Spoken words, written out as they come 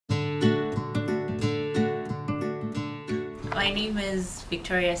My name is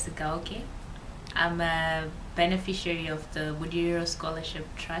Victoria Sigalke. I'm a beneficiary of the Budiriro Scholarship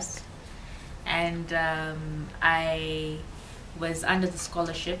Trust, and I was under the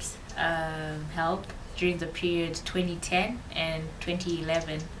scholarships help during the period 2010 and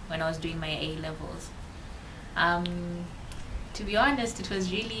 2011 when I was doing my A levels. To be honest, it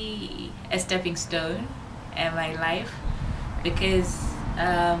was really a stepping stone in my life because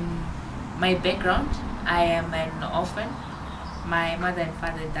my background, I am an orphan. My mother and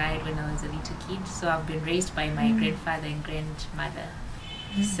father died when I was a little kid, so I've been raised by my grandfather and grandmother.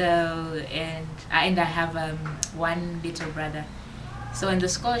 So and I have one little brother. So when the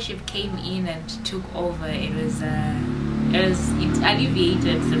scholarship came in and took over, it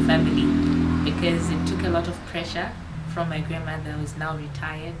alleviated the family because it took a lot of pressure from my grandmother, who is now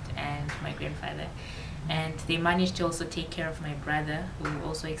retired, and my grandfather. And they managed to also take care of my brother, who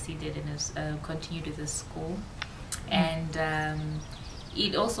also exceeded and continued with the school. And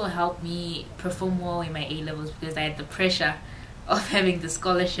it also helped me perform well in my A levels because I had the pressure of having the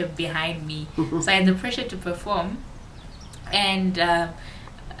scholarship behind me. So I had the pressure to perform, and a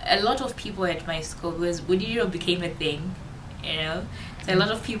lot of people at my school, because Budiriro became a thing, you know. So a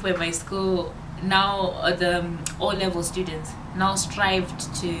lot of people at my school now, the O-level students, now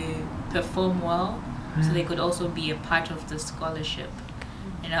strived to perform well, so they could also be a part of the scholarship.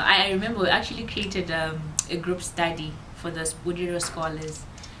 You know, I remember we actually created a group study for the Budiriro scholars.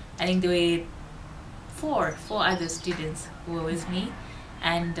 I think there were four other students who were with me,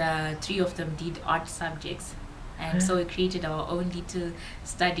 and 3 of them did art subjects. And so we created our own little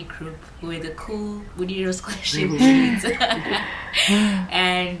study group. We were the cool Budiriro scholarship kids.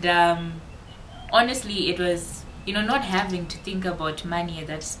 And honestly, it was, you know, not having to think about money at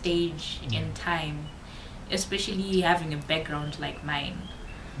that stage in time, especially having a background like mine.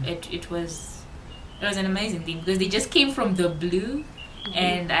 It was an amazing thing because they just came from the blue,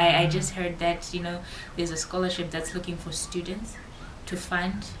 and I just heard that, you know, there's a scholarship that's looking for students to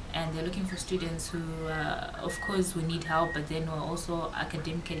fund, and they're looking for students who of course who need help, but then who are also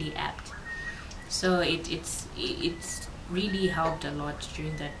academically apt. So it's really helped a lot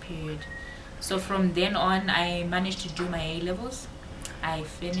during that period. So from then on, I managed to do my A levels. I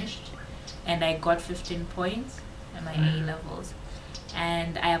finished and I got 15 points in my A levels,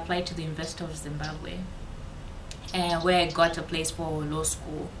 and I applied to the University of Zimbabwe, where I got a place for law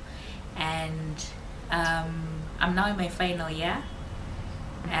school. And I'm now in my final year,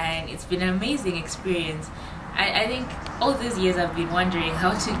 and it's been an amazing experience. I think all these years I've been wondering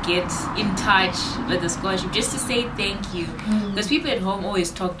how to get in touch with the scholarship, just to say thank you, because people at home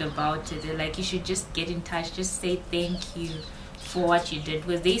always talked about it. They're like, you should just get in touch, just say thank you for what you did,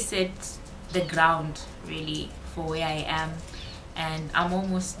 because they set the ground really for where I am, and I'm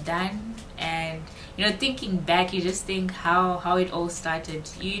almost done. And you know, thinking back, you just think how it all started.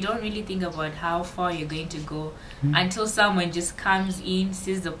 You don't really think about how far you're going to go until someone just comes in,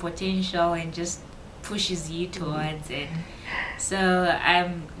 sees the potential, and just pushes you towards it. So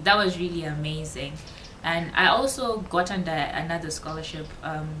that was really amazing. And I also got under another scholarship,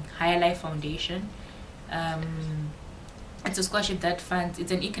 Higher Life Foundation. It's a scholarship that funds,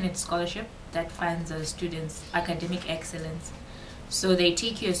 it's an Econet scholarship that funds students' academic excellence. So they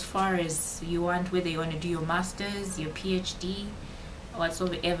take you as far as you want, whether you want to do your master's, your PhD,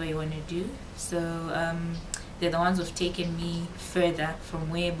 whatsoever you want to do. So they're the ones who've taken me further from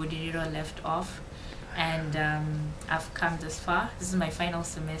where Budiriro left off. And I've come this far. This is my final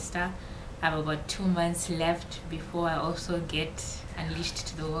semester. I have about 2 months left before I also get unleashed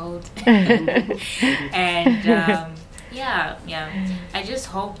to the world. And yeah, I just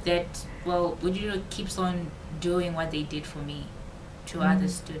hope that, well, Budiriro keeps on doing what they did for me to other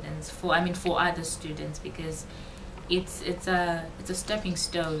students, for other students, because it's a stepping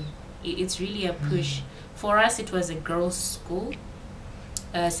stone. It's really a push. For us, it was a girls' school,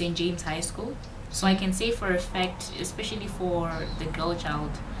 St. James High School. So I can say for a fact, especially for the girl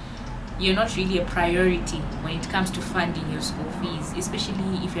child, you're not really a priority when it comes to funding your school fees,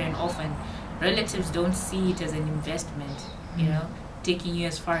 especially if you're an orphan. Relatives don't see it as an investment, you know, taking you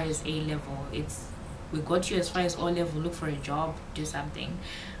as far as A level. We got you as far as O level, look for a job, do something.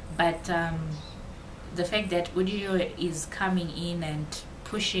 But the fact that Budiriro is coming in and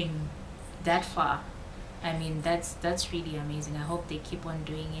pushing that far, I mean, that's really amazing. I hope they keep on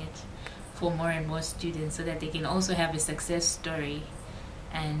doing it for more and more students, so that they can also have a success story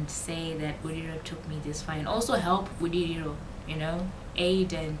and say that Budiriro took me this far, and also help Budiriro, you know,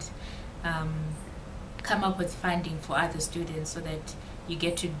 aid and come up with funding for other students, so that you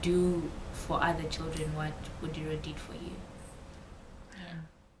get to do for other children what Budiriro did for you.